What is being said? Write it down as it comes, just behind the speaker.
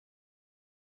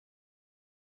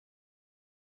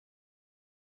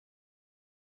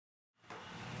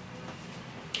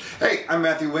Hey, I'm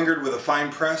Matthew Wingard with A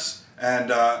Fine Press, and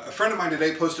a friend of mine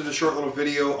today posted a short little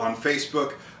video on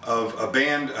Facebook of a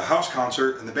band, a house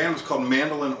concert, and the band was called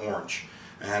Mandolin Orange.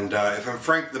 And if I'm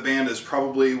frank, the band is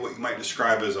probably what you might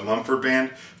describe as a Mumford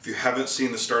band. If you haven't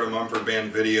seen the Start a Mumford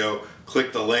Band video,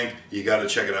 click the link. You got to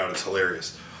check it out. It's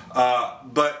hilarious.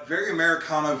 But very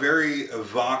Americana, very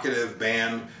evocative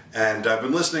band, and I've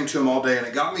been listening to them all day, and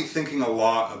it got me thinking a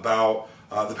lot about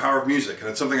the power of music, and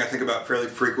it's something I think about fairly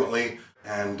frequently,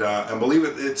 and believe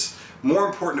it's more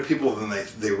important to people than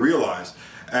they realize.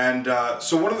 And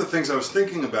so one of the things I was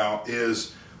thinking about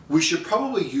is we should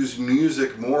probably use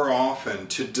music more often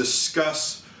to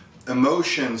discuss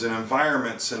emotions and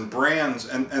environments and brands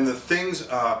and the things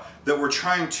that we're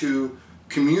trying to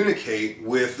communicate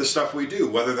with the stuff we do,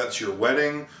 whether that's your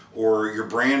wedding or your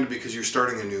brand because you're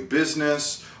starting a new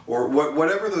business or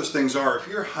whatever those things are. If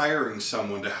you're hiring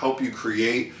someone to help you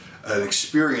create an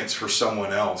experience for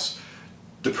someone else,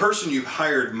 the person you've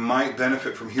hired might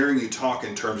benefit from hearing you talk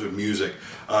in terms of music.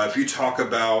 If you talk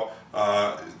about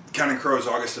Counting Crows,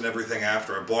 August and Everything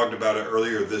After, I blogged about it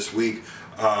earlier this week.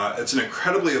 It's an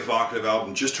incredibly evocative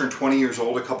album, just turned 20 years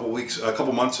old a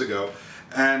couple months ago,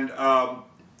 and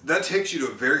that takes you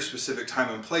to a very specific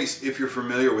time and place if you're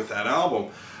familiar with that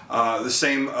album. The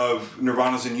same of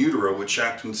Nirvana's In Utero, which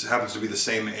happens to be the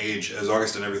same age as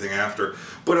August and Everything After.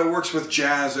 But it works with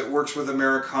jazz, it works with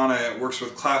Americana, it works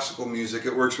with classical music,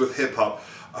 it works with hip-hop.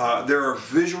 There are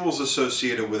visuals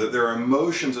associated with it, there are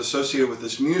emotions associated with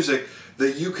this music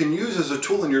that you can use as a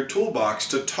tool in your toolbox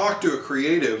to talk to a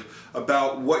creative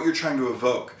about what you're trying to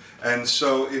evoke. And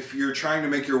so if you're trying to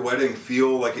make your wedding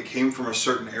feel like it came from a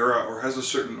certain era or has a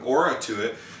certain aura to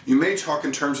it, you may talk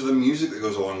in terms of the music that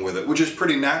goes along with it, which is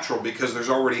pretty natural because there's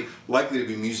already likely to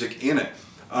be music in it.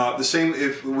 The same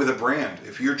with a brand.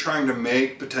 If you're trying to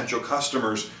make potential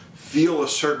customers feel a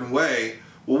certain way,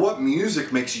 well, what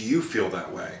music makes you feel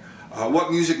that way?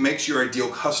 What music makes your ideal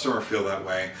customer feel that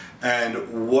way?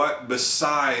 And what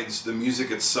besides the music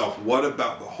itself, what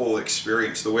about the whole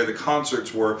experience, the way the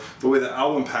concerts were, the way the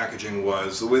album packaging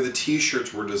was, the way the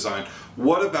t-shirts were designed,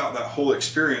 what about that whole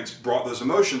experience brought those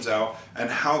emotions out, and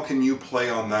how can you play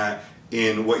on that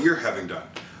in what you're having done?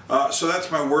 So that's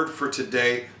my word for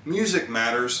today. Music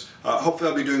matters. Hopefully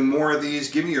I'll be doing more of these.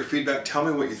 Give me your feedback. Tell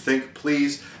me what you think,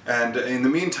 please. And in the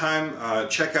meantime,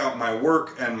 check out my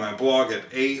work and my blog at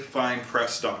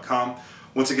afinepress.com.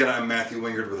 Once again, I'm Matthew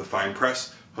Wingard with A Fine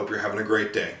Press. Hope you're having a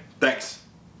great day. Thanks.